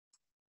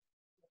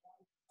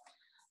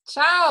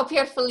Ciao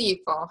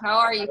Pierfilippo, how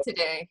are you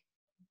today?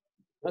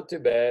 Not too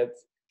bad.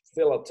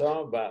 Still at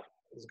home, but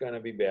it's gonna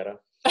be better.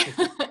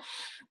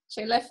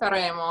 Ce la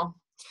faremo.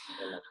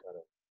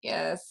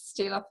 Yes,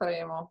 ce la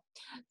faremo.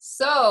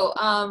 So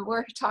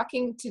we're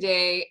talking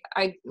today.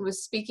 I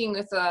was speaking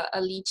with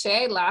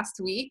Alice last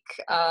week,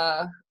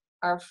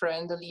 our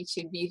friend Alice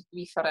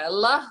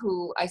Vifarella,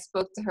 who I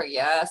spoke to her,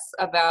 yes,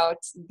 about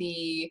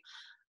the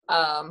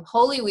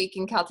Holy Week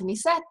in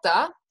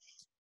Caltanissetta.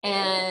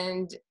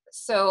 And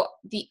so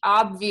the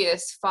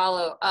obvious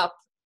follow-up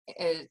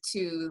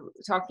to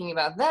talking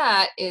about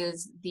that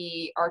is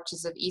the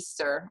Arches of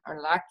Easter,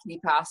 or Archi di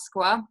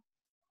Pasqua,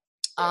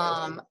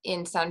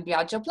 in San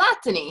Biagio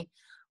Platani,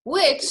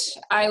 which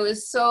I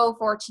was so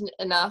fortunate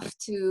enough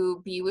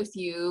to be with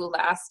you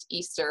last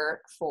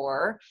Easter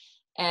for.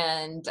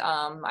 And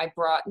I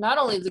brought not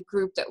only the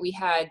group that we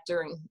had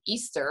during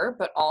Easter,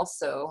 but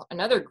also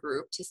another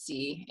group to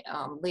see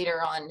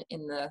later on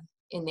in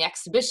the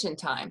exhibition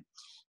time.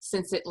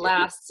 Since it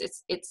lasts,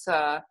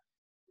 the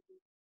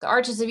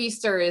Arches of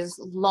Easter is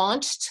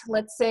launched.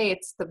 Let's say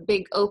it's the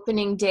big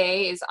opening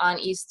day is on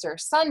Easter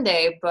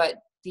Sunday, but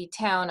the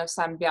town of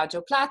San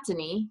Biagio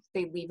Platani,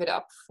 they leave it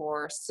up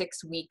for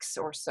 6 weeks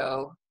or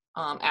so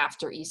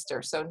after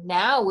Easter. So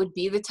now would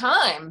be the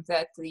time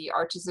that the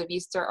Arches of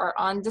Easter are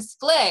on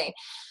display.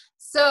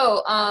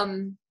 So,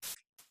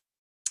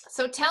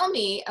 so tell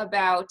me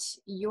about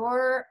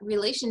your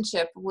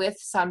relationship with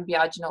San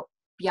Biagio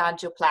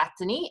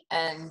Platani,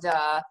 and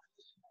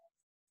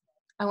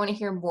I want to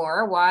hear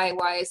more.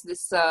 Why is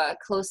this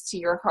close to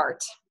your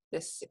heart?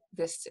 This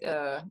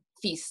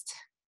feast,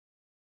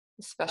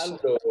 this special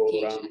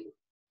occasion.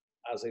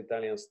 As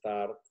Italian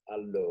start,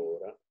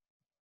 allora.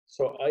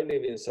 So I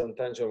live in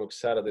Sant'Angelo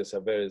Muxaro. It's a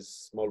very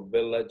small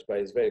village, but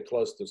it's very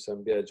close to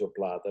San Biagio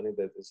Platani.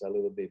 That is a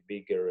little bit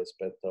bigger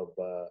respect of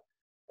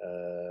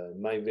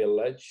my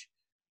village.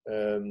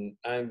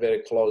 I'm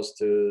very close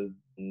to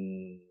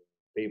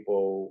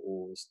people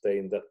who stay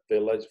in that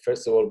village.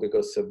 First of all,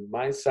 because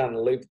my son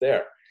lived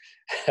there.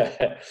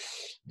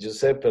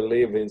 Giuseppe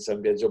lived in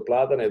San Biagio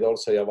Platani, and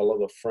also I have a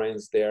lot of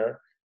friends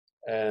there.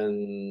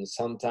 And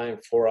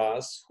sometimes for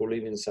us who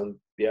live in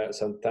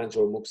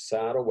Sant'Angelo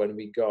Muxaro, when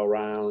we go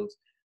around,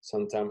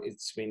 sometimes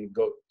it's been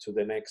go to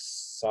the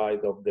next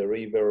side of the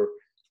river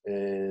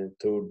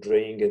to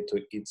drink and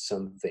to eat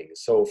something.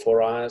 So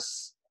for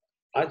us,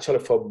 actually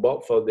for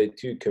the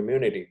two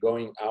community,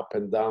 going up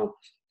and down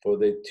for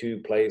the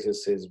two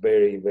places is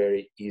very,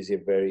 very easy,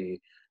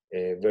 very,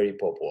 very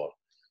popular.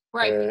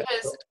 Right,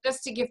 because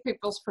just to give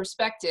people's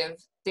perspective,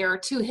 there are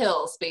two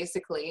hills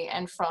basically,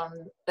 and from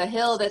the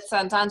hill that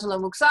Sant'Angelo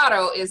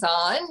Muxaro is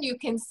on, you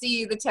can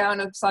see the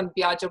town of San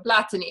Biagio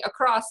Platani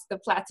across the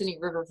Platani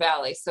River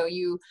Valley. So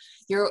you're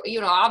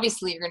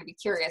obviously you're going to be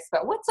curious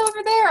about what's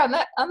over there on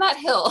that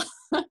hill,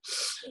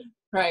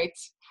 right?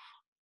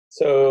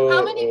 So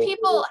how many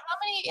people?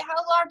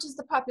 How large is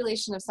the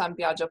population of San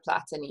Biagio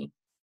Platani?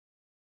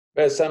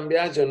 Well, San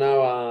Biagio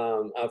now,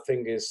 I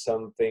think is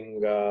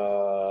something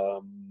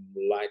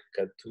like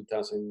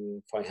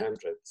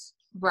 2,500.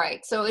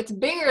 Right, so it's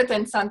bigger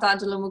than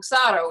Sant'Angelo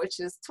Muxaro, which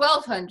is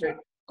 1,200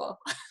 people.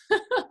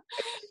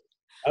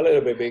 A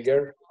little bit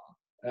bigger,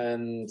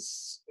 and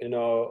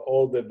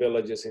all the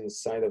villages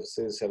inside of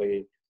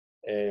Sicily,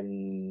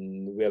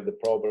 and we have the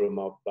problem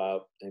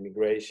about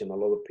immigration. A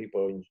lot of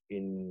people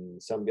in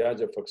San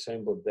Biagio, for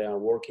example, they are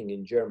working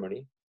in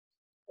Germany.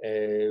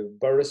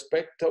 But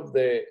respect of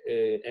the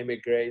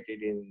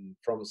emigrated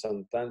from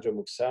Sant'Angelo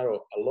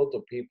Muxaro, a lot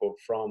of people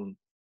from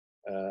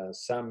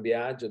San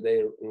Biagio,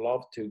 they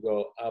love to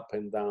go up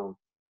and down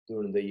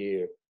during the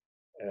year.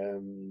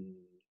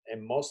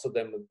 And most of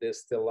them, they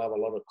still have a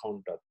lot of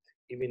contact,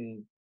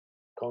 even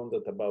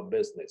contact about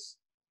business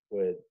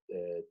with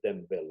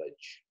them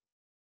village.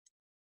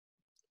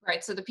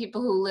 Right, so the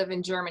people who live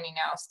in Germany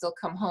now still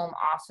come home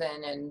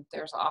often, and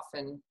there's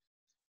often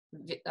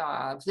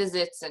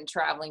visits and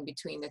traveling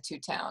between the two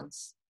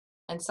towns,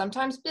 and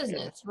sometimes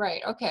business.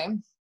 Right. Okay.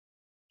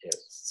 Yes.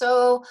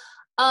 So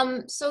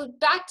so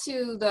back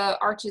to the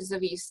Arches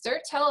of Easter.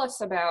 Tell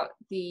us about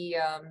the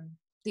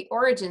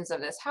origins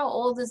of this. How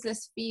old is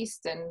this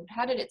feast, and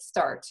how did it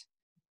start?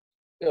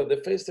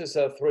 The feast is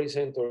 3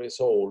 centuries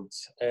old,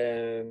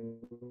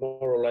 and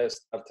more or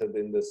less started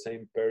in the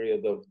same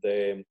period of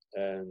the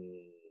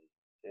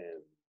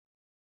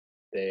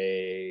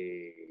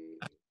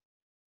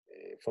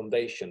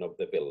foundation of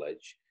the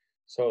village.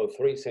 So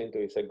 3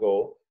 centuries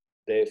ago,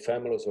 the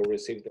families who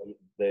received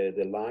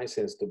the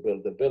license to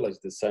build the village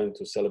decided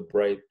to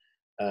celebrate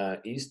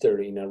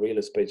Easter in a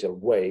really special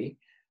way,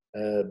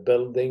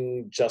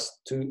 building just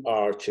 2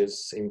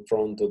 arches in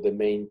front of the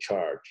main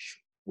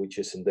church, which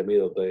is in the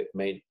middle of the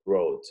main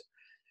road,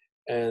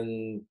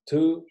 and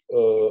 2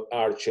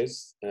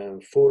 arches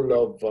full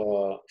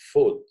of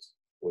food,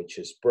 which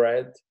is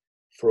bread,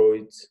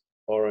 fruit,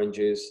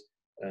 oranges,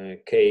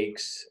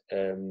 cakes,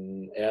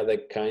 other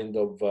kind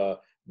of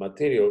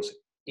materials,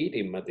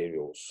 eating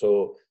materials.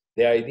 So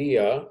the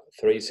idea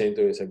 3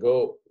 centuries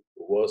ago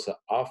was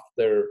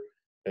after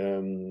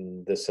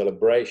the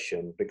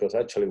celebration, because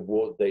actually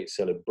what they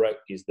celebrate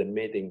is the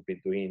meeting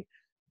between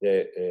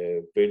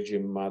the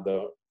Virgin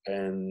Mother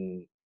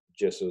and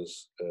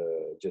Jesus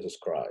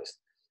Christ.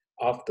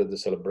 After the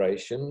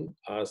celebration,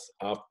 as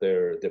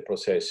after the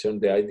procession,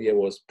 the idea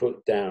was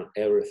put down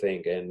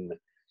everything and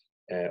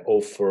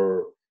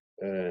offer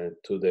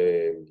to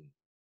the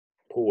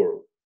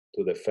poor,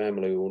 to the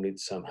family who need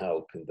some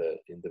help in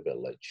the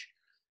village.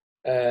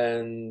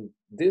 And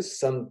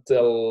this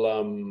until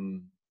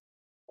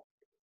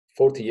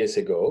 40 years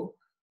ago,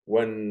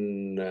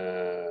 when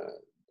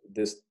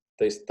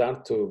they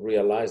start to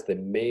realize that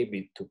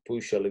maybe to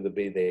push a little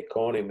bit the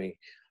economy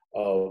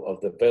of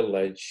the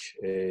village,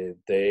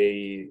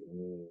 they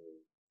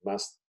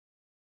must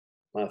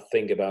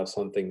think about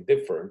something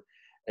different,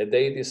 and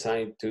they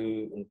decide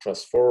to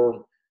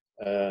transform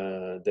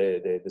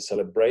the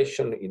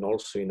celebration in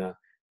also in a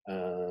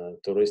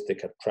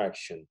touristic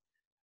attraction.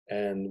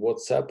 And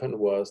what's happened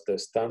was they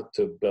start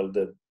to build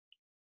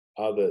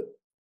other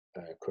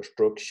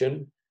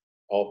construction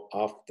of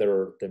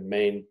after the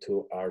main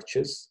two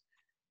arches,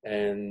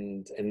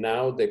 and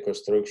now the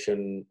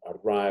construction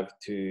arrived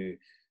to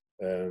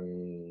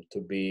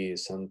be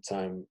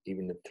sometime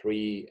even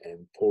 300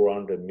 and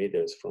 400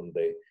 meters from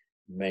the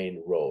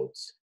main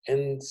roads.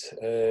 And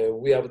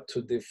we have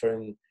two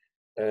different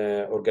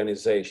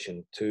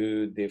organizations,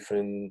 two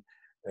different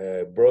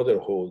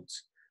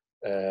brotherhoods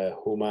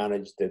who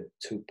manage the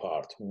two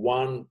parts.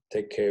 One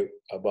take care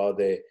about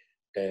the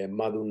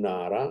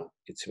Madonnara,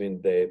 it's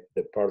mean the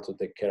part to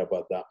take care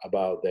about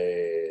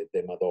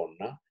the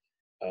Madonna.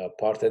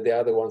 Part of the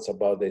other one's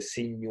about the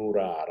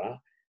Signorara,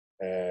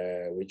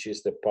 which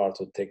is the part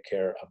to take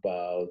care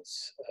about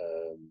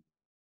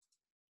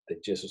the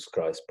Jesus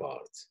Christ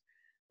part.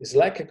 It's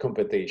like a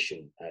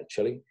competition,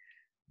 actually,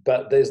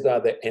 but there's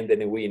not the end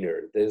and the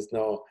winner. There's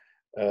no,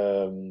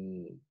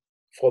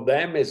 for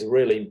them it's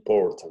really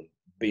important,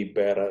 be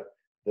better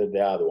than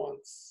the other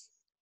ones.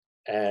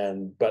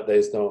 But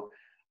there's no,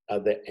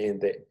 at the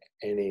end,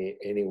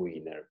 any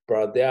winner.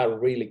 But they are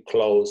really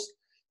close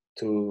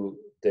to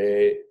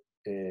the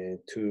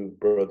two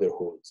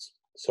brotherhoods.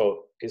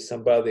 So if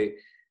somebody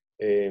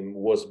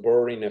was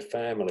born in a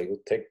family who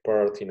take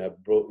part in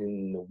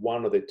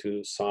one of the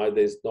two sides,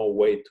 there's no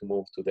way to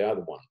move to the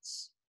other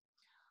ones.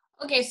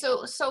 Okay,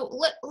 so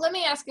let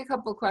me ask a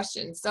couple of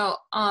questions. So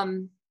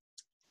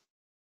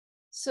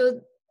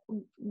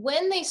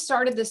when they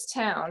started this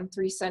town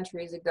 3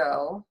 centuries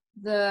ago,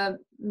 the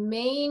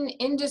main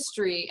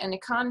industry and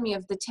economy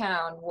of the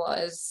town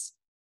was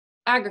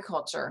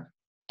agriculture,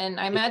 and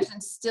I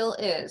imagine still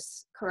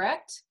is,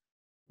 correct?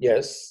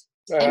 Yes.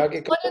 What are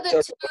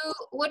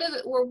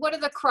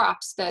the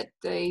crops that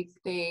they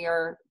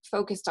are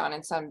focused on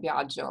in San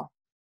Biagio?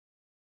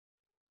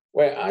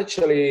 Well,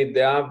 actually,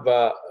 they have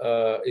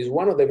is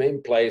one of the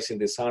main places in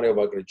this area of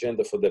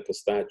Agrigento for the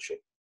pistachio.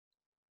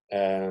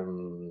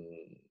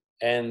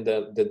 And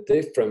the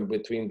difference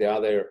between the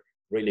other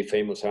really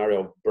famous area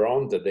of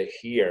Bronte that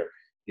here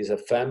is a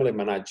family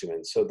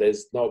management. So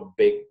there's no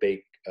big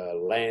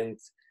land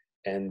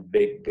and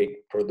big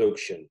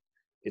production.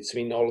 It's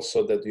mean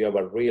also that you have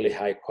a really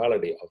high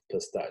quality of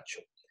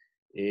pistachio.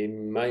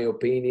 In my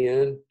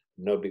opinion,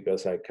 not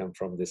because I come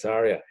from this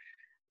area,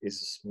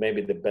 is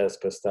maybe the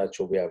best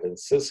pistachio we have in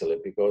Sicily,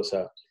 because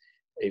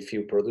if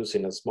you produce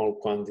in a small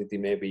quantity,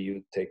 maybe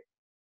you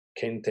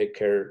can take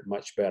care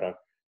much better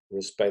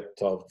respect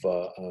of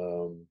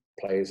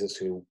places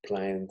who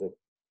plant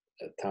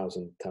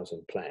 1,000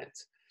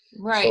 plants.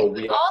 Right.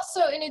 So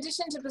also, in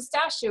addition to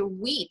pistachio,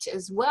 wheat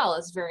as well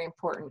is very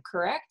important,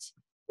 correct?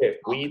 Yeah,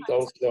 wheat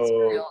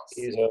also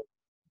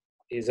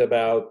is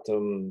about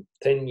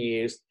 10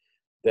 years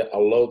that a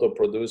lot of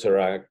producers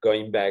are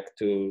going back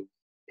to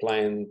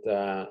plant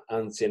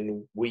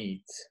ancient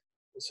wheat.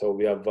 So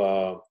we have,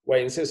 well,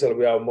 in Sicily,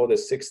 we have more than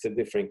 60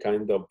 different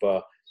kind of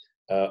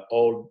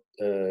old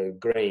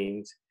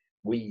grains,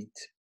 wheat.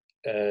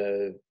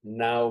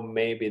 Now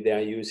maybe they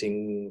are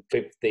using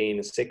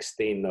 15,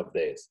 16 of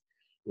this,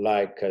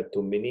 like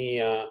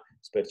Tumminia,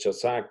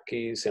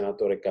 Sperciasacchi,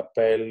 Senatore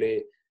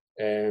Cappelli,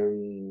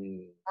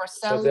 and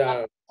Rossella, so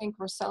I think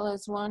Rossella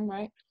is one,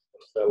 right?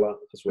 Rossella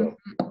as well.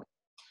 Mm-hmm.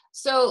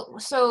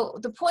 So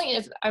the point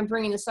of I'm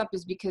bringing this up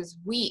is because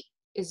wheat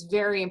is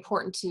very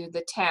important to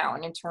the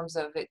town in terms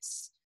of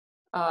its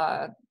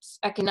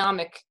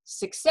economic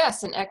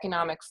success and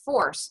economic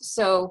force.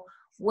 So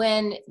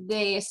when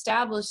they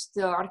established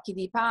the Archi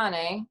di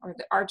Pasqua, or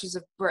the arches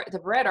of the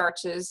bread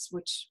arches,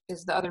 which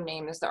is the other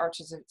name is the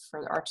arches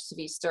for the arches of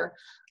Easter,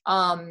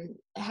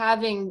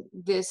 having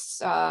this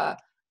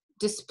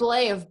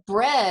display of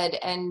bread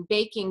and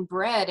baking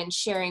bread and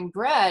sharing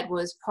bread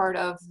was part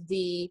of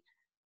the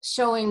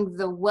showing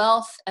the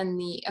wealth and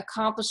the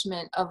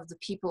accomplishment of the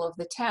people of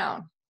the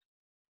town.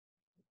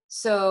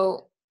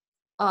 So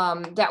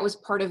that was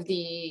part of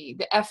the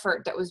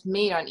effort that was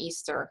made on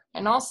Easter,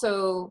 and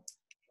also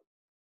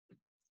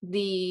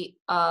the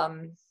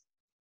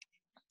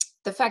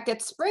fact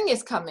that spring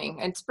is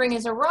coming and spring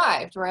has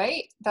arrived,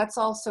 right? That's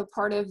also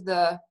part of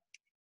the.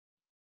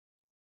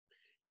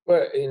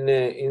 Well,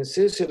 in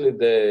Sicily,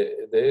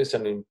 there is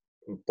an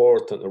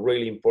important, a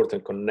really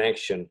important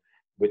connection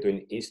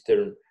between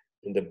Easter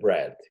and the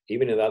bread.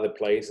 Even in other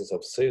places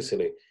of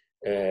Sicily,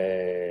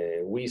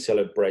 we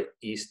celebrate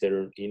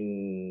Easter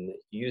in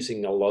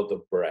using a lot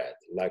of bread,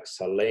 like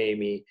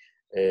salami.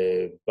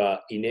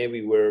 But in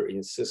everywhere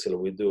in Sicily,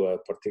 we do a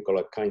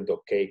particular kind of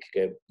cake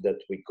that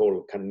we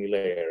call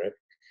cannellere.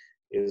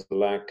 It's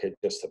like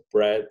just a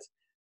bread.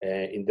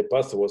 In the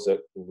past, it was a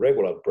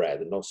regular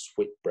bread, not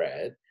sweet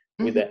bread,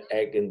 with Mhm. an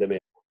egg in the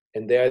middle.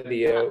 And the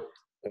idea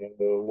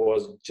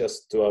was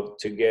just to have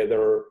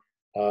together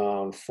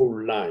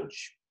full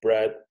lunch,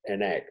 bread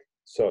and egg.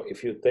 So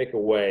if you take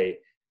away,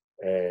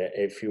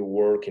 if you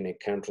work in a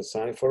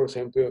countryside, for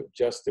example,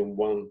 just in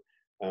one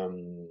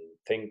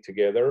thing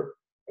together,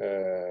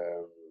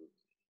 uh,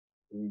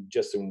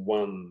 just in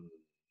one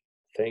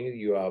thing,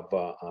 you have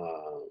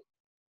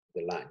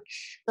the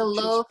lunch, The which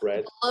is loaf,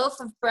 bread. the loaf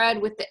of bread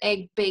with the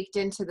egg baked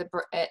into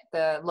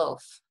the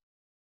loaf.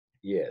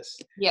 Yes.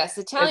 Yes,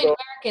 And Italian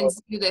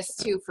Americans do this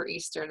too for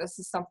Easter. This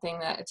is something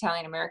that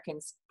Italian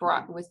Americans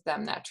brought with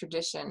them, that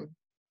tradition.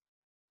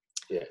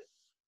 yeah.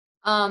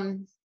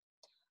 Um,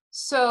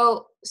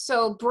 so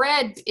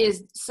bread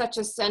is such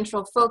a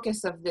central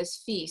focus of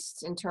this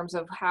feast in terms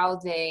of how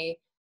they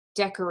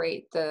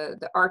decorate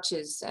the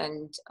arches.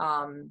 And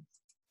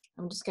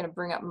I'm just going to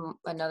bring up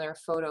another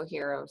photo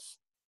here of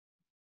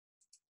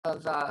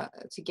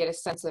to get a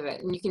sense of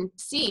it. And you can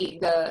see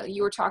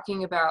you were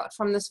talking about,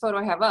 from this photo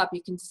I have up,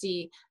 you can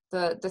see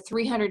the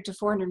 300 to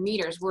 400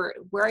 meters.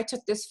 Where I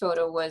took this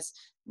photo was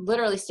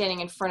literally standing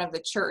in front of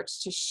the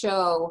church to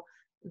show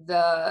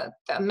the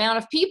amount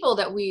of people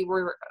that we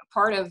were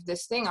part of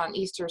this thing on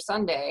Easter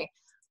Sunday.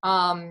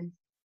 And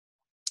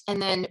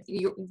then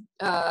you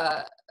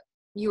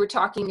were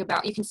talking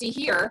about, you can see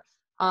here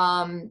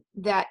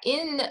that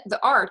in the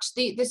arch,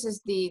 this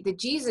is the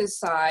Jesus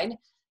side,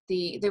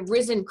 the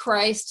risen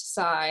Christ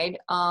side,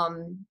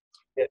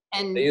 Yeah.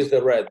 and They use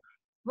the red.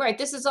 right,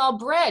 this is all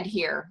bread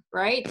here,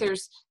 right?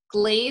 There's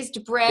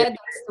glazed bread, Yeah.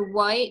 that's the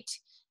white,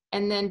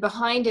 and then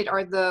behind it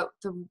are the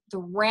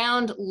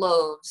round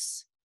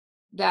loaves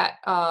that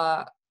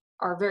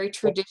are very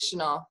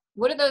traditional.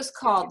 What are those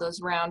called,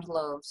 those round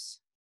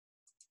loaves?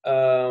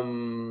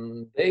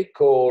 They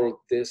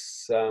call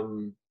this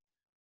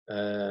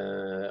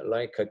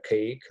like a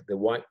cake, the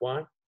white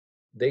one.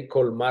 They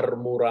call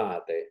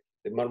marmorate.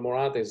 The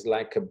marmorate is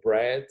like a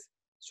bread,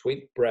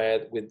 sweet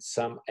bread with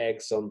some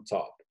eggs on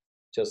top,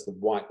 just the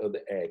white of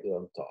the egg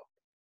on top.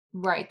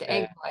 Right, the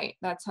And egg white,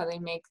 that's how they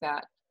make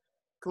that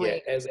yeah,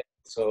 glaze. and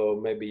so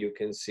maybe you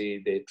can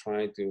see they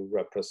try to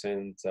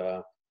represent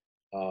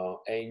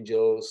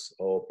angels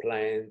or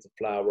plants,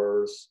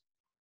 flowers,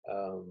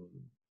 um,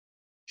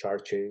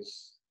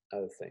 churches,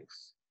 other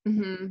things.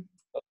 Mm-hmm.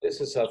 But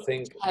this is, I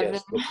think, Heaven.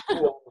 yes,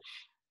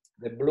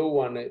 the blue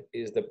one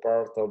is the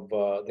part of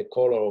the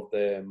color of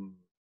the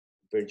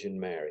Virgin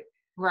Mary,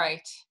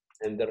 Right,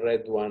 and the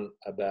red one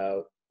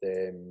about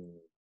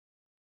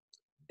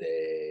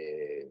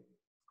the,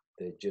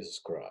 the Jesus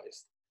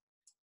Christ.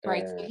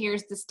 right. So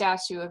here's the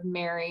statue of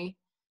Mary,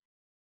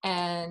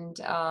 and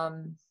I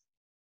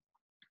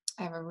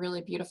have a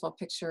really beautiful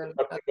picture of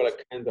Particular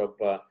kind of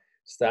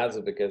styles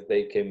because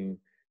they can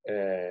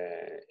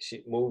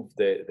she move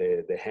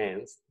the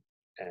hands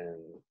and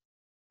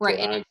right,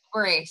 in to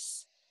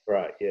embrace.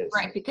 right, yes,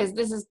 Right, because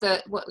this is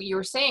what you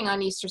were saying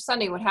on Easter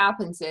Sunday. What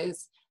happens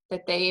is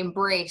that they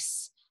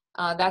embrace.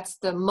 That's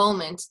the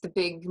moment, the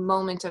big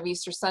moment of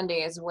Easter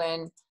Sunday is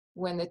when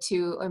the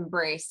two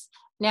embrace.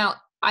 Now,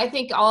 I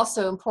think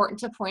also important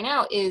to point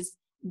out is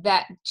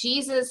that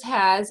Jesus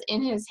has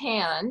in his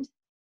hand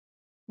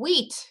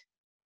wheat.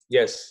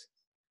 yes,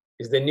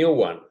 it's the new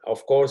one.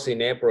 Of course,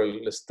 in April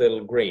it's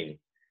still green,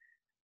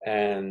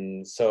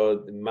 and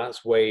so the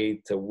must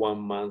wait 1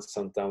 month,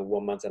 sometimes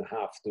 1 month and a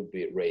half to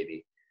be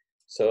ready.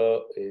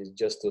 So it's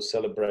just to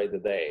celebrate the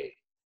day.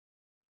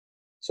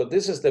 So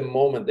this is the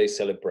moment they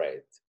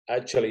celebrate.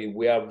 Actually,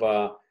 we have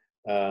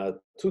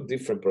two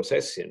different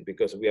processions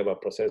because we have a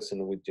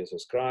procession with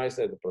Jesus Christ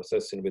and a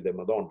procession with the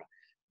Madonna.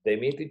 They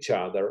meet each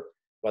other,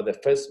 but the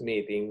first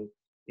meeting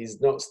is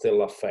not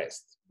still a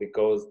fest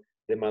because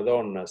the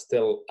Madonna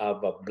still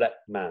have a black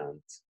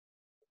mant.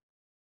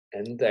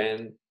 And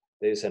then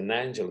there's an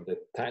angel that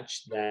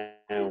touched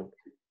down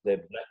the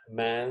black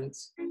mant.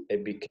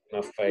 It became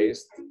a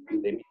feast.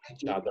 They meet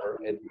each other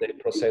and the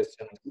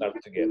procession start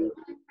together.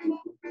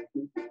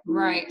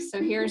 Right.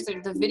 So here's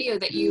the video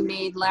that you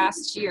made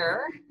last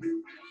year.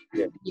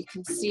 Yeah. You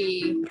can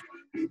see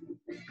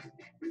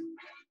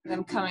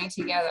them coming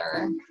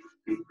together.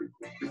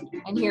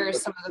 And here are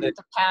some of the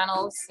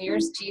panels.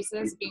 Here's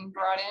Jesus being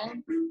brought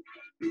in.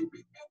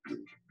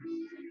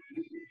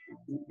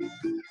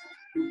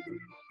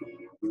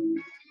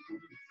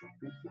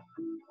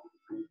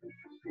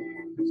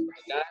 So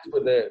the guys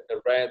with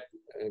the red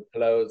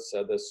clothes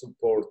are the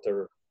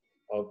supporter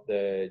of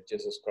the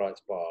Jesus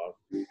Christ part,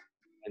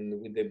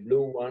 and with the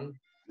blue one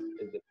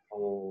is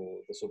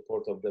the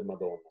support of the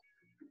Madonna.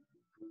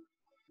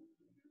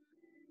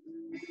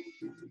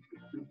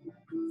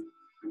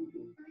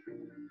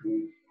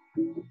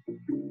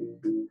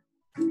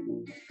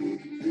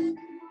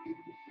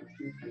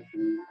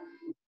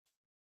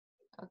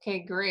 Okay,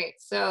 great.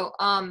 So,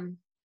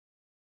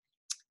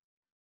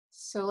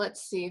 so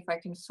let's see if I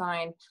can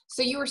find.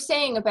 So you were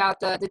saying about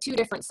the two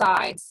different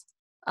sides.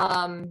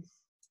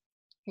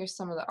 Here's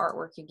some of the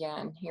artwork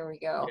again. Here we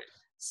go.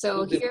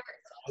 So here,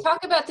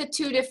 talk about the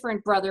two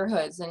different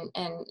brotherhoods and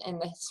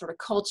the sort of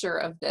culture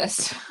of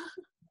this.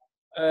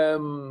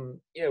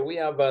 Yeah, we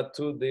have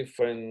two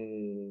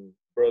different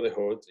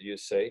brotherhoods, you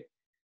say.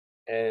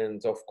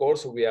 And of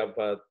course, we have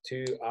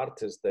two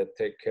artists that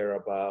take care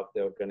about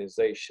the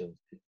organization.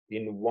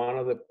 In one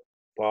of the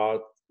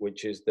part,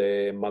 which is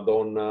the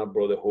Madonna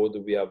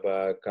Brotherhood, we have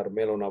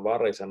Carmelo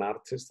Navarra is an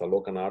artist, a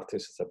local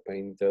artist, is a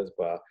painter,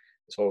 but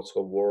he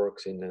also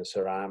works in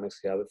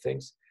ceramics and other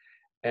things.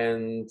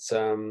 And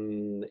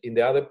in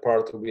the other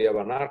part, we have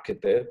an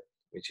architect,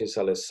 which is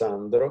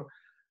Alessandro.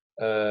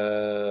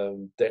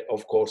 That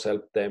of course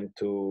help them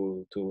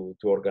to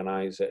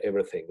organize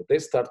everything. They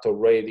start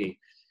already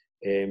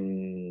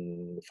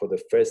for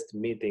the first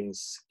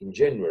meetings in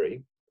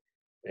January,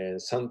 and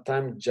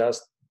sometimes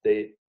just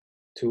the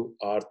two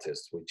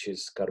artists, which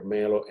is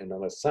Carmelo and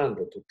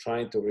Alessandro, to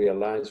try to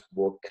realize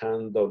what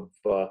kind of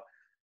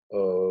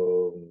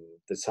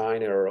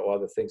designer or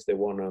other things they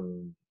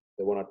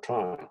wanna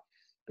try,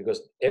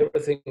 because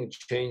everything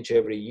change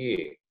every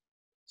year,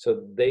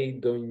 so they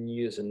don't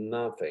use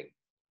nothing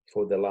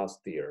for the last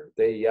year.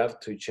 They have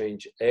to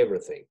change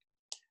everything.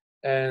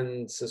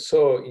 And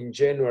so in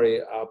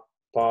January,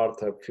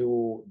 apart a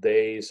few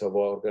days of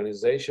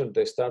organization,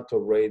 they start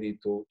already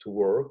to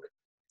work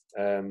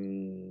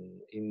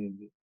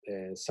in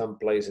some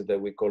places that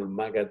we call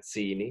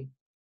magazzini,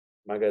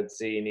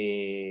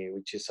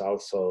 which is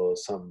also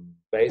some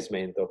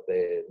basement of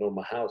the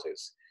normal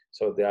houses.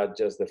 So they are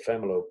just the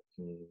family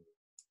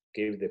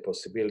give the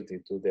possibility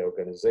to the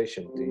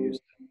organization to use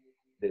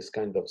this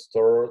kind of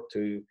store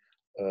to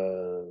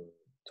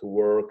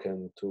work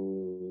and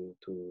to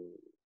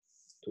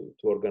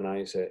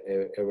organize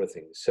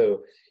everything.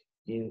 So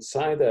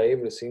inside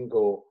every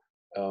single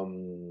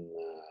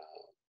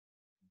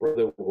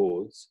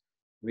brotherhoods,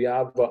 we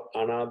have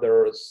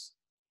another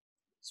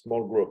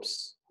small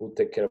groups who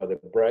take care about the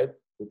bread,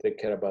 who take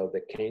care about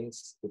the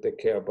canes, who take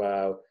care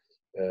about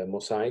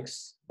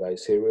mosaics by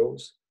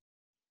cereals.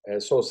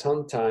 So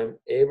sometimes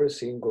every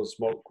single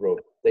small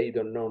group, they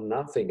don't know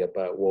nothing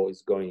about what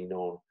is going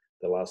on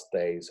the last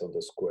days on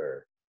the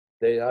square.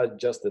 They are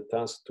just the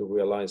task to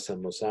realize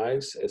some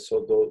mosaics,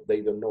 so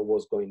they don't know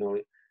what's going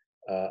on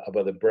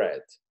about the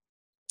bread.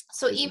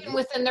 So even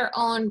within their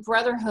own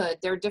brotherhood,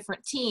 there are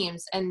different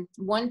teams, and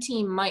one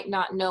team might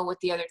not know what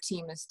the other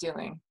team is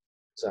doing.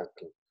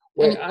 Exactly.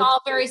 Well, and it's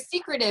all very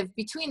secretive.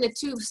 Between the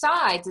two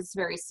sides, it's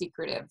very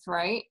secretive,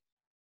 right?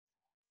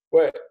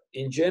 Well,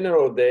 in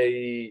general,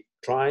 they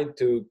try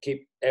to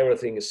keep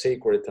everything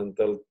secret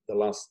until the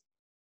last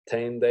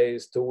 10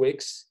 days, 2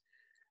 weeks.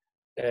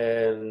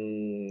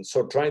 And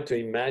so trying to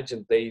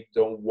imagine, they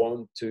don't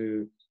want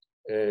to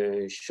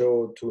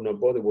show to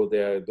nobody what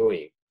they are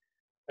doing.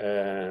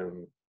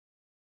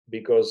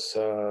 Because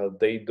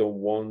they don't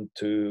want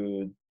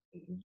to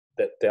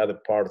that the other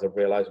part of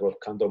realize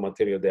what kind of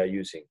material they are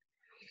using.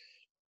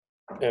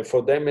 And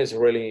for them, it's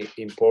really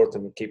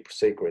important to keep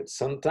secrets.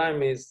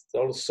 Sometimes it's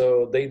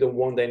also they don't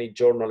want any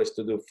journalists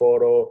to do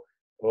photo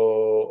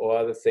or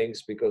other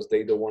things because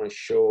they don't want to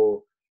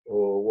show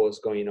what's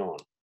going on.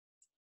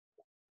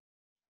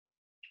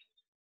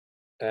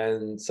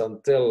 And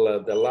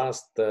until the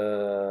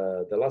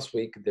last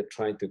week, they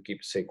try to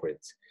keep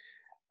secrets.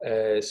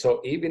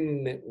 So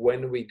even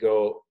when we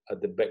go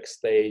at the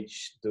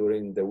backstage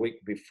during the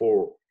week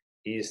before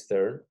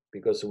Easter,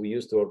 because we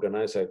used to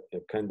organize a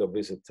kind of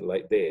visit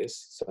like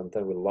this,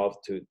 sometimes we love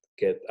to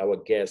get our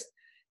guests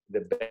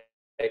the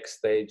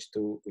backstage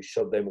to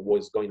show them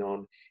what's going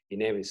on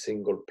in every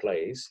single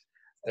place.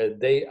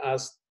 They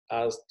asked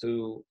us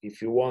to,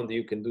 if you want,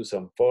 you can do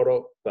some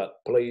photo, but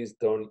please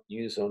don't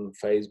use on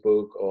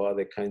Facebook or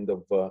other kind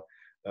of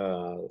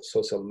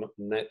social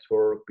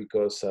network,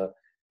 because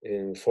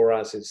for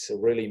us, it's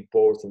really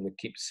important to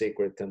keep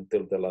secret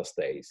until the last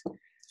days.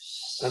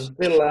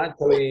 Until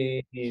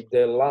actually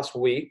the last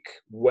week,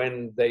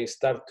 when they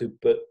start to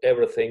put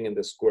everything in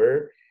the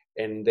square,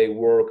 and they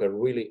work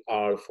really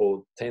hard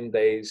for 10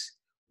 days,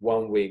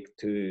 1 week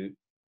to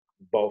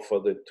both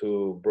of the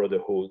two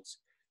brotherhoods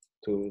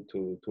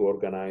to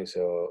organize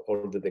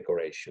all the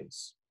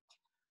decorations.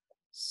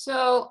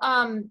 So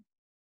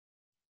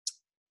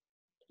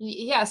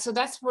yeah, so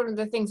that's one of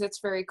the things that's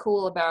very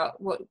cool about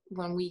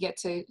when we get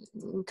to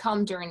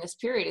come during this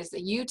period, is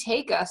that you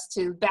take us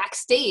to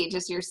backstage,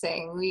 as you're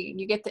saying.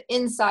 You get the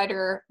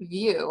insider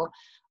view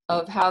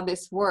of how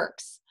this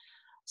works.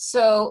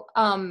 So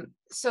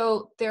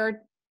so there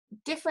are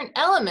different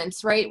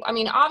elements, right? I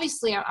mean,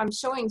 obviously, I'm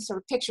showing sort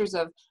of pictures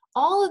of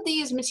all of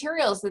these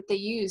materials that they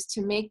use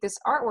to make this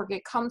artwork.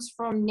 It comes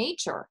from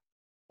nature.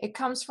 It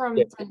comes from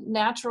the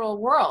natural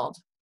world.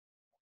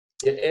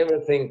 Yeah,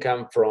 everything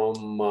comes from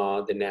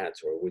the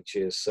nature, which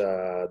is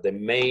the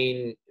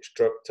main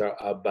structure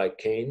up by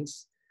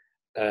canes.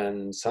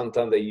 And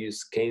sometimes they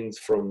use canes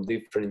from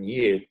different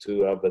years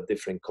to have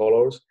different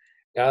colors.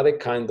 Other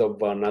kind of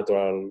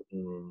natural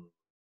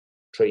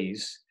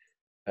trees,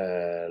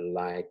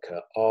 like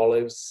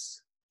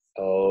olives,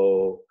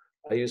 or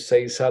you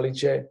say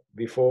salice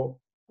before?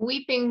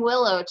 Weeping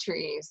willow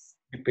trees.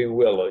 Weeping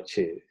willow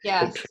tree.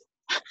 Yes.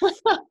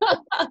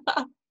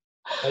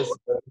 That's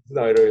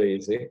not really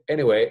easy.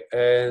 Anyway,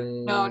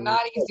 No, and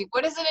not easy.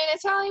 What is it in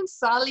Italian?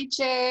 Salice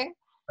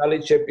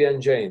salice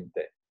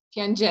piangente.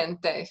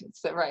 piangente.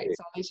 It's right.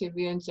 Salice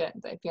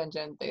piangente.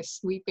 Piangente.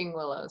 Weeping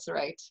willows.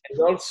 Right. And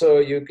also,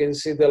 you can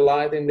see the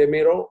light in the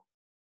middle.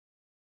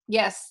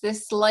 Yes,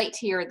 this light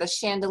here, the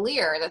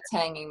chandelier that's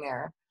hanging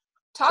there.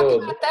 Talk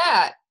So about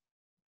that.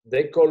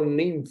 they call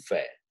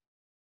nymphe.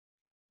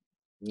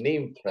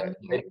 Nymphe.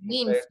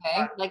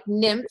 Nymphe, like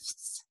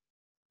nymphs.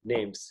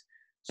 Nymphs.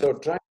 So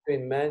try to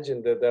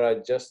imagine that there are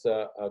just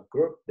a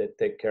group that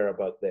take care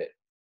about that.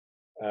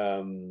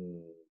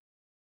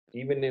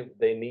 Even if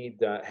they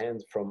need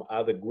hands from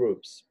other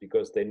groups,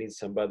 because they need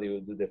somebody who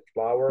do the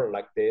flower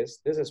like this.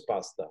 This is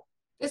pasta.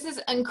 This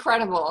is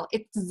incredible.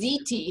 It's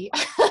ziti.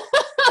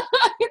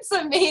 It's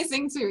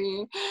amazing to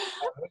me.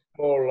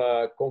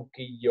 Called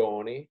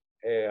conchiglioni,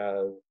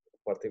 a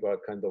particular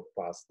kind of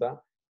pasta,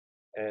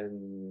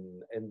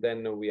 and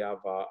then we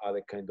have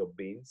other kind of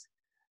beans.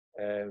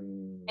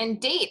 And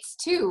dates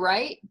too,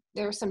 right?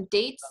 There are some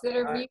dates that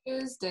are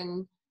used,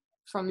 and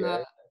from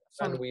the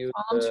palm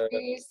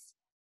trees.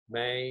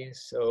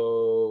 Maize,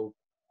 so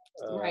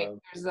right.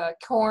 There's a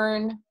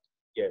corn.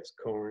 Yes,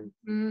 corn.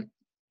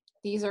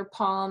 These are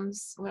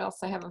palms. What else?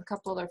 I have a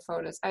couple other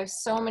photos. I have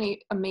so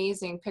many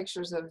amazing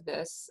pictures of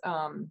this.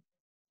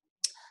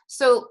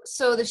 So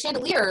the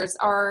chandeliers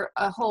are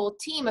a whole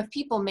team of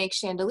people make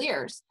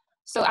chandeliers.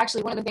 So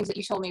actually, one of the things that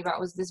you told me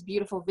about was this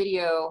beautiful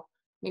video.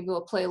 Maybe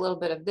we'll play a little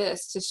bit of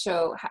this to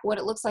show what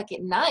it looks like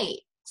at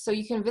night. So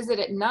you can visit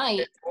at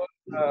night.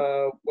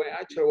 We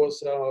actually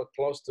was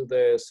close to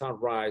the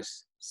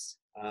sunrise.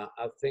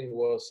 I think it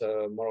was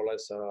more or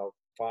less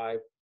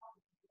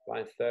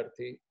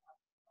 5:30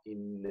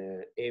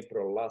 in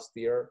April last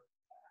year.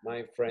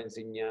 My friend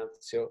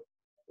Ignazio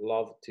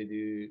loved to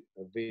do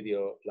a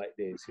video like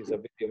this. He's a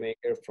video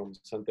maker from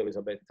Santa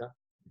Elisabetta,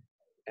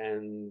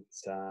 and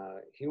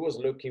he was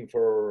looking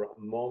for a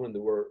moment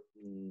where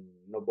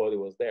nobody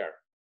was there.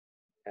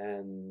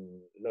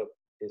 And look,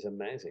 it's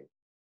amazing.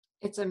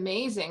 It's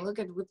amazing. Look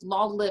at it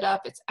all lit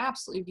up. It's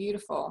absolutely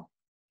beautiful.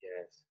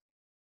 Yes.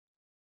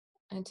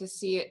 And to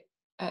see it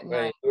at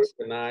night. During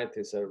the night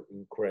is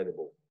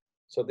incredible.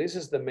 So this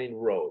is the main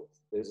road.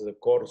 This is the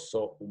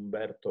Corso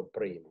Umberto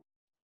I.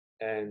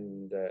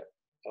 And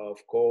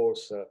of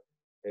course,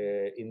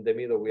 in the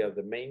middle, we have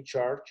the main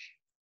church,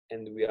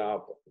 and we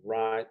have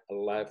right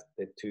and left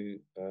the two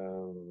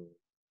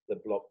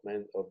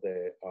development of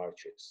the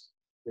arches.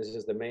 This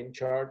is the main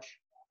church.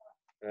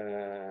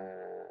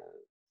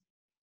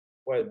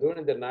 Well,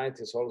 during the night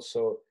is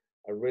also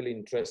a really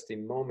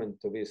interesting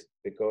moment to visit,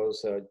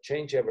 because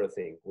change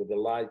everything with the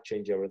light,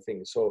 change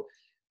everything. So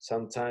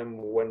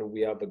sometime when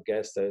we have a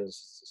guest that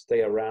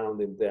stay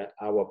around in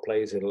our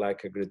place in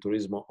like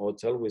Agriturismo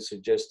Hotel, we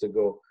suggest to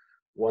go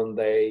one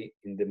day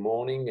in the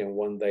morning and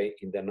one day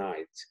in the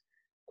night.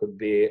 Could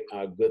be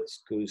a good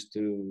excuse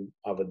to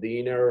have a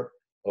dinner,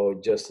 or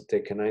just to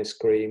take an ice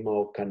cream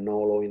or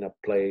cannoli in a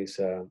place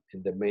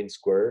in the main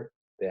square.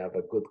 They have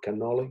a good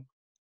cannoli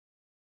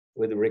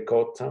with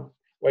ricotta.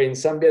 Well, in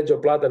San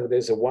Biagio Platani,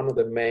 there's one of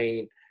the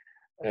main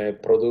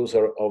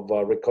producer of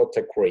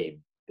ricotta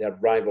cream. They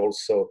arrive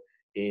also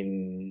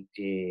in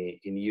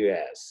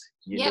US.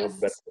 You know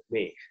better than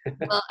me.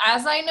 Well,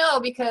 as I know,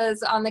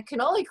 because on the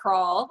cannoli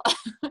crawl,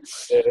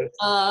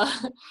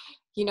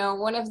 you know,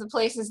 one of the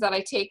places that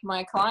I take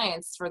my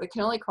clients for the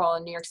cannoli crawl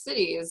in New York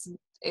City is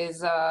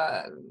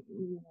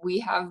we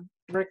have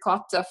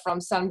ricotta from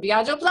San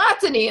Biagio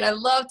Platani, and I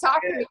love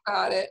talking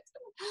about it.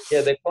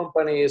 Yeah, the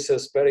company is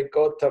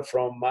Spericotta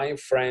from my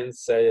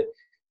friends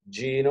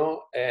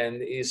Gino,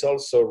 and is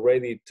also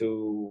ready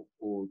to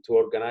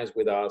organize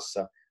with us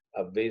a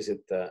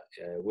visit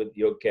with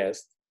your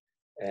guest,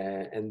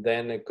 and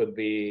then it could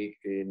be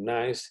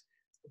nice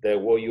that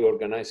what you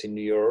organize in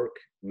New York.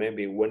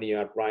 Maybe when you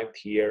arrived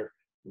here,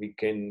 we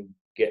can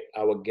get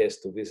our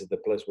guests to visit the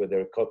place where the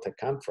ricotta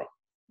come from.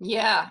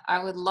 Yeah,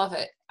 I would love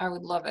it. I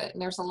would love it.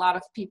 And there's a lot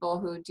of people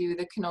who do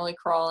the cannoli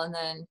crawl and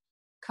then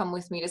come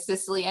with me to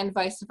Sicily, and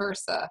vice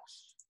versa.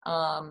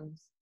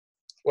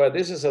 Well,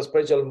 this is a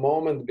special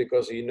moment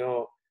because, you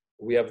know,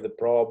 we have the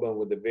problem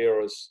with the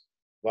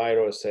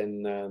virus,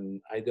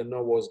 and I don't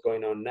know what's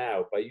going on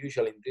now, but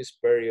usually in this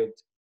period,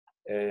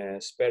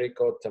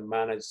 Spericotta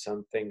manage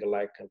something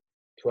like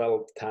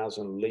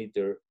 12,000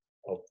 liters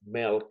of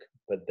milk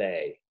per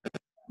day.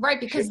 Right,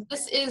 because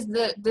this is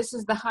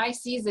the high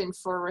season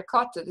for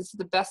ricotta. This is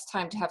the best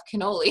time to have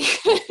cannoli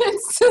in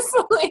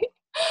Sicily.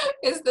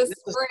 Is the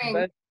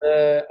spring.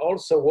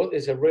 Also, what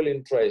is really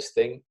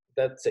interesting,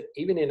 that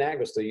even in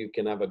August you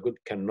can have a good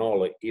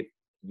cannoli if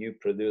you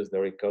produce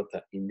the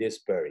ricotta in this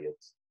period.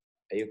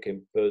 You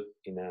can put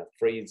in a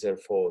freezer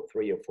for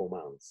 3 or 4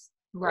 months.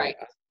 Right.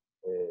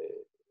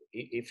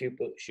 If you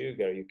put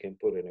sugar, you can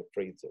put in a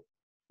freezer.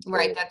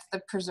 Right, that's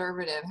the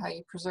preservative. How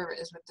you preserve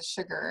it is with the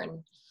sugar,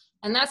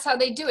 and that's how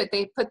they do it.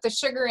 They put the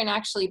sugar in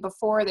actually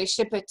before they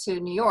ship it to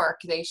New York.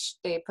 They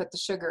put the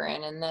sugar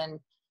in, and then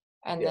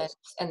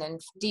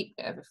deep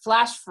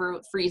flash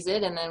freeze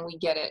it, and then we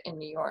get it in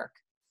New York.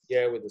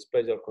 Yeah, with the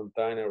special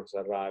containers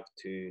arrive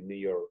to New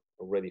York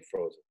already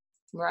frozen.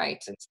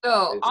 Right.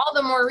 So all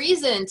the more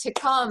reason to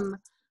come.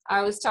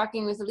 I was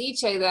talking with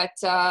Alice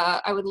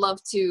that I would love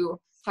to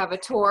have a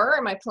tour.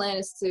 My plan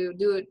is to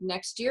do it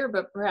next year,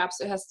 but perhaps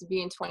it has to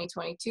be in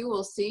 2022.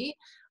 We'll see.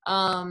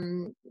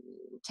 To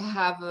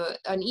have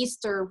an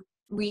Easter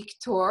week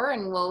tour,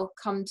 and we'll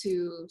come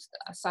to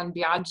San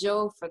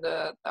Biagio for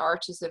the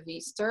Arches of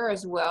Easter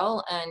as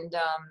well. And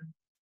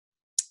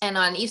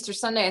on Easter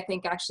Sunday, I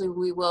think actually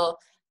we will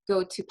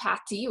go to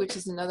Patti, which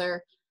is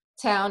another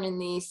town in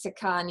the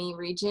Sicily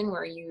region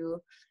where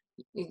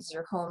it's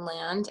your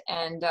homeland,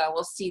 and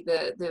we'll see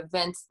the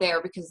events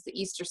there, because the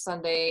Easter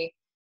Sunday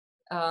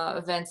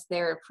events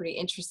there are pretty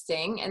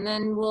interesting. And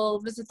then we'll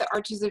visit the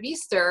Arches of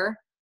Easter.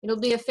 It'll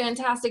be a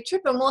fantastic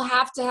trip, and we'll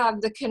have to have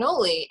the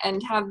cannoli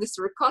and have this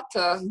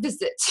ricotta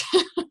visit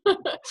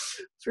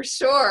for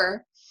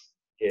sure.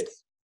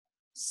 Yes.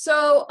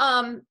 So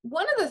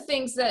one of the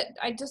things that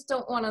I just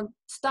don't want to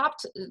stop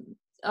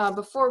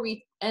before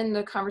we end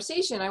the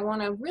conversation, I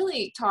want to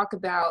really talk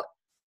about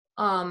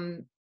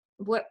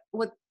what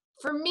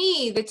for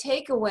me, the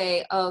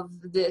takeaway of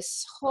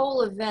this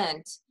whole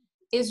event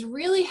is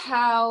really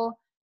how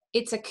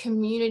it's a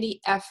community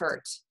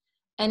effort,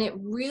 and it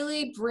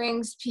really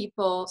brings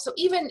people. So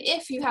even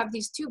if you have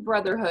these two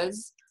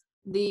brotherhoods,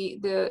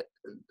 the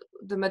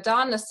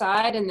Madonna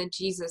side and the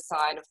Jesus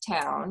side of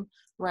town,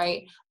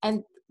 right?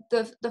 And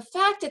the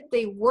fact that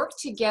they work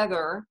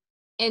together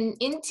in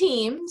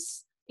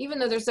teams, even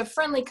though there's a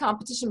friendly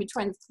competition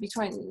between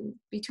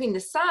the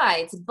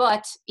sides,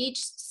 but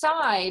each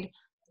side,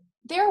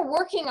 they're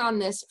working on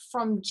this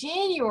from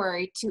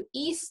January to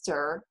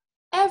Easter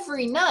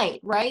every night,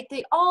 right?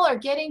 They all are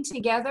getting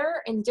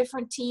together in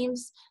different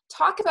teams.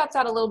 Talk about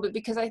that a little bit,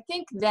 because I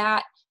think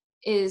that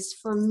is,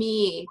 for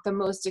me, the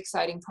most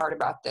exciting part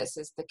about this,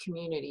 is the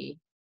community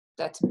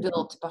that's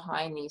built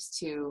behind these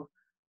two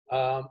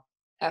efforts.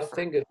 I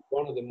think it's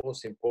one of the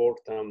most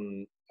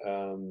important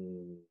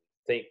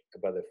thing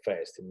about the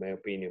fest, in my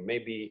opinion.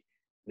 Maybe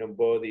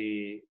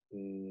nobody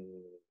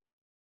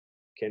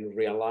can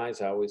realize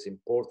how it's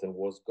important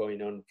what's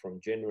going on from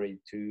January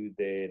to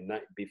the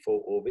night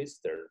before of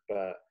Easter.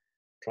 But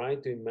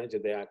trying to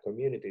imagine that our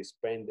community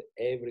spend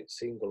every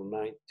single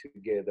night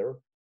together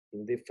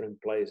in different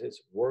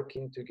places,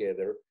 working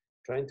together,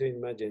 trying to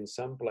imagine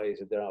some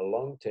places there are a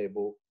long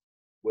table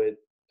with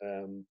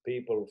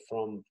people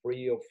from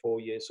 3 or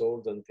 4 years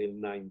old until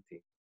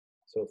 90.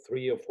 So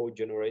 3 or 4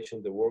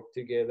 generations that work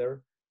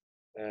together.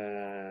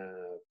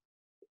 The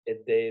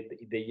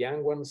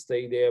young ones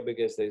stay there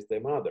because there's their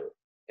mother,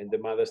 and the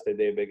mother stay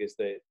there because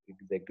the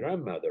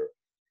grandmother,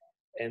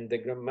 and the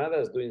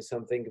grandmother is doing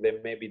something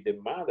that maybe the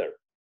mother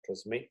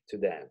transmit to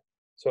them.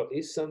 So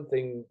it's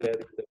something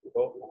that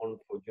go on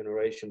for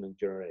generation and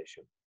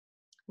generation.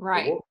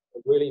 Right.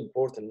 What's really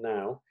important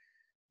now,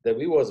 that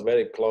we was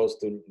very close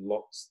to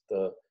lost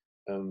the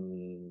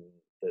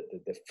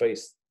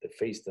feast a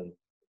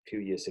few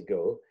years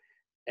ago,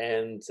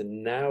 and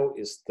now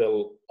it's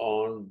still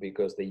on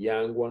because the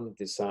young one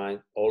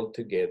decide all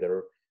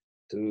together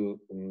to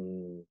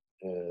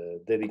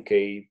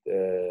dedicate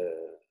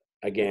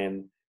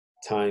again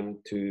time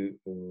to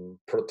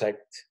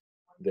protect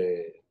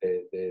the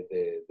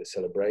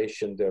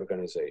celebration, the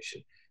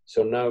organization.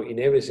 So now in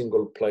every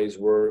single place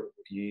where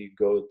you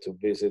go to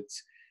visit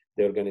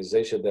the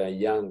organization, they are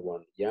young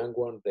one,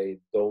 they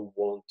don't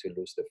want to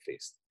lose the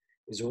feast.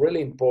 It's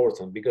really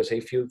important, because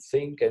if you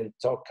think and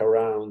talk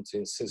around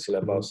in Sicily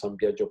about San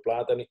Biagio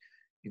Platani,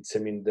 it's, I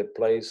mean, the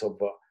place of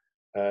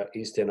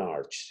Eastern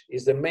Arch.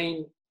 It's the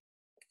main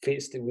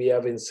feast we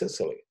have in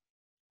Sicily.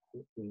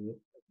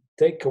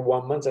 Take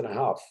 1 month and a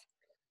half.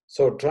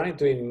 So trying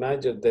to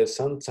imagine that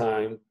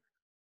sometime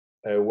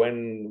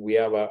when we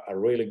have a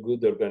really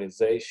good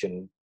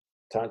organization,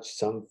 touch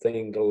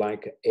something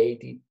like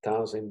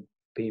 80,000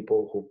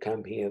 people who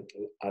come here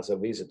as a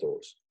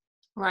visitors.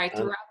 Right,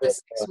 throughout the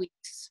 6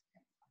 weeks.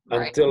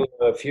 Right. Until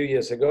a few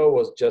years ago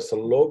was just a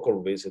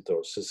local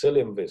visitors,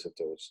 Sicilian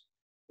visitors.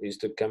 They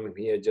used to come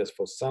here just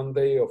for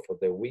Sunday or for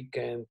the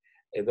weekend,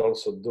 and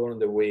also during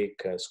the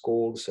week,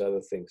 schools,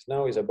 other things.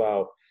 Now it's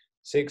about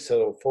 6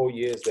 or 4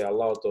 years, they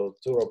allow a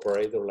tour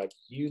operator like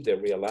you, they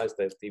realize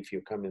that if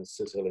you come in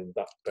Sicily in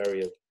that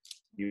period,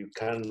 you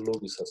can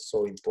lose a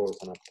so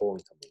important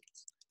appointment.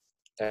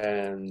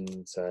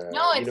 And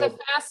no, it's a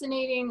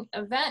fascinating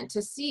event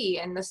to see,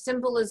 and the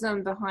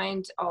symbolism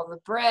behind all the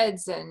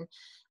breads and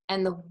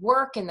the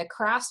work and the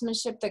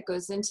craftsmanship that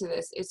goes into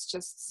this. It's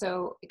just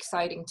so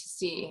exciting to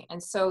see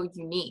and so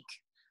unique.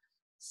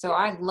 So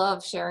I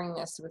love sharing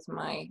this with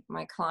my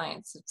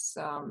clients. It's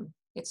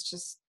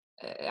just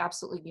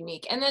absolutely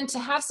unique. And then to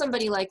have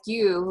somebody like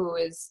you who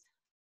is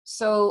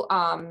so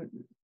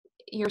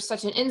you're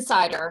such an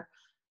insider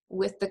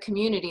with the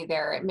community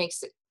there, it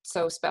makes it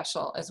so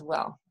special as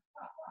well.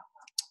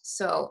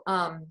 So,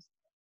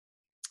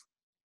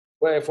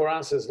 well, for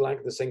us, it's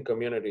like the same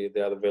community,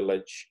 the other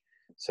village,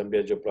 San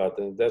Biagio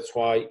Platani. That's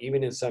why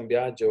even in San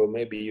Biagio,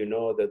 maybe you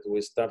know that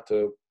we start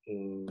to,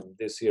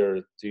 this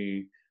year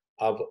to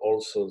have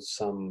also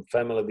some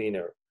family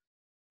dinner,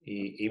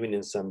 even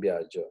in San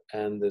Biagio,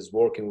 and it's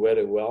working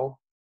very well.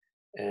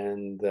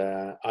 And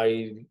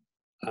I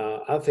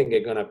think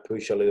I'm gonna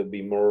push a little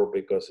bit more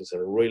because it's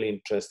a really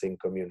interesting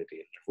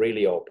community,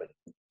 really open.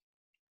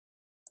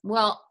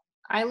 well,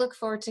 I look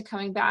forward to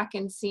coming back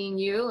and seeing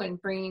you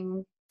and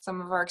bringing some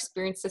of our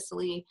Experience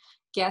Sicily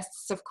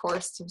guests, of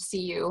course, to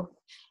see you.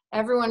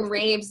 Everyone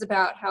raves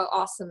about how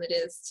awesome it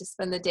is to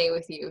spend the day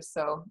with you,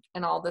 so,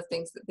 and all the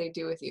things that they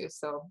do with you.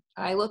 So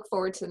I look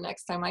forward to the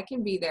next time I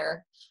can be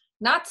there.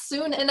 Not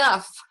soon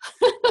enough.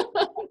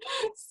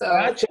 So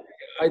Actually,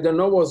 I don't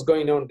know what's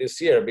going on this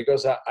year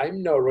because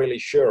I'm not really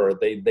sure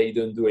they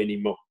don't do any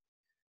more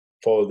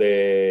for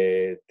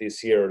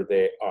this year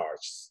the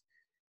arts.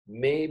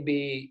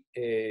 Maybe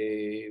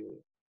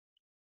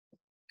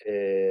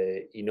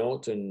in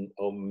autumn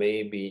or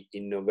maybe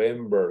in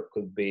November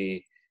could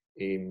be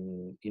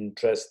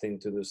interesting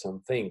to do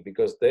something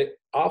because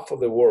after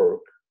the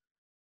works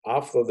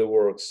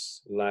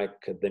like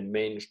the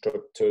main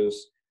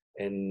structures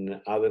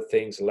and other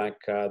things like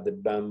the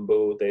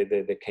bamboo,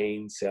 the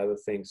canes, the other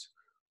things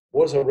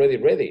was already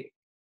ready.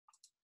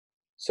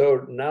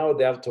 So now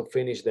they have to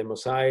finish the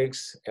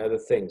mosaics, other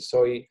things.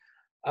 So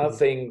I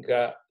think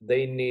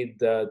they need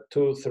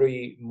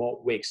 2-3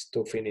 more weeks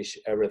to finish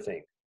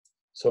everything.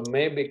 So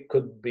maybe it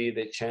could be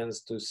the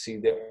chance to see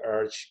the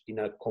arch in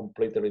a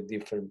completely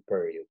different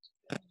period.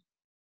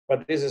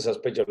 But this is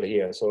especially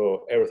here,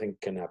 so everything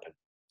can happen.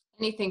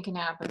 anything can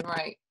happen,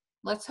 right?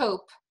 Let's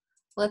hope.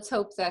 Let's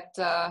hope that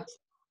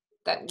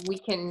that we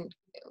can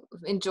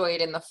enjoy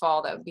it in the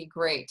fall. That would be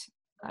great.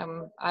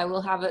 I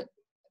will have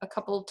a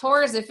couple of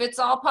tours if it's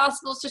all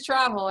possible to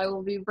travel. I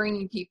will be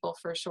bringing people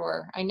for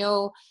sure. I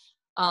know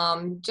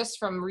just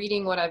from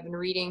reading what I've been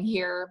reading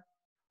here,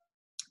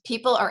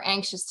 people are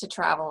anxious to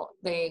travel.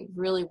 They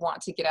really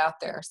want to get out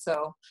there.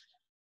 So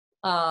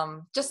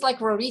just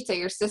like Rorita,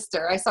 your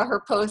sister, I saw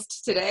her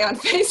post today on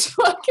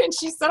Facebook and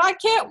she said, I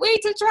can't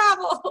wait to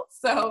travel.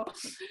 So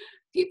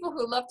people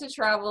who love to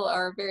travel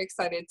are very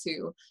excited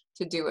to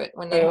do it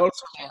when they have also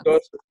a chance.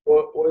 because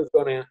what is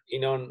going to,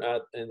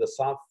 in the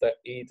south of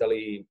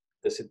Italy,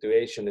 the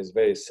situation is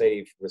very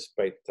safe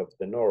respect of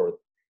the north.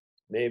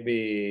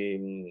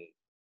 Maybe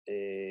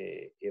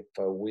if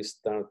we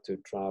start to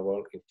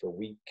travel, if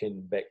we can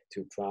back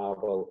to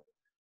travel,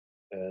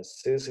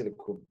 Sicily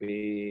could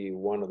be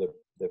one of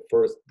the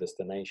first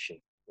destination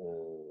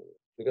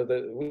because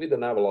we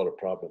don't have a lot of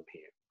problem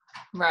here.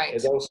 Right.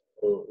 It's also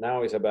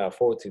now it's about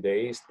 40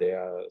 days. They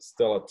are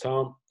still at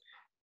home,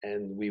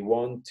 and we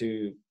want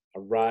to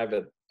arrive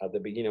at the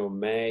beginning of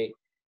May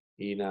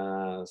in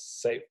a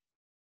safe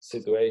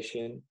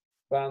situation.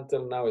 But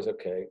until now, it's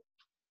okay.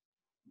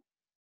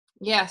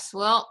 Yes,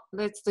 well,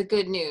 that's the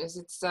good news.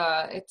 It's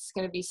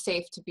going to be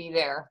safe to be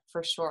there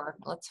for sure.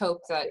 Let's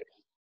hope that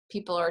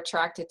people are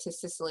attracted to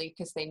Sicily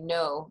because they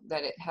know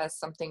that it has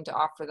something to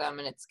offer them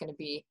and it's going to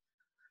be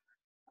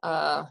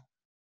a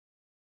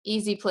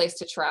easy place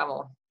to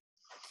travel.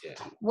 Yeah.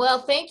 Well,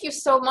 thank you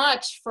so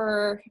much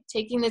for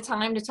taking the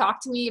time to talk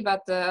to me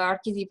about the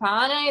Archi di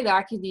Pane, the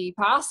Archi di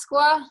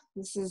Pasqua.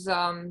 This is,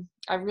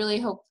 I really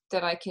hope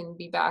that I can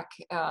be back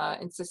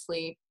in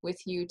Sicily with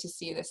you to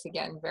see this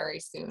again very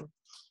soon.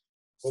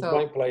 It was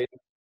my pleasure.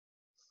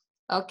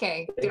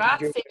 Okay, Thank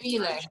grazie you.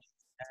 mille.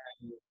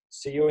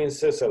 See you in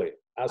Sicily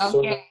as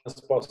soon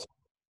as possible.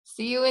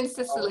 See you in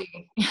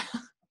Sicily.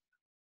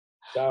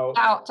 Ciao.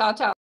 Ciao, ciao, ciao.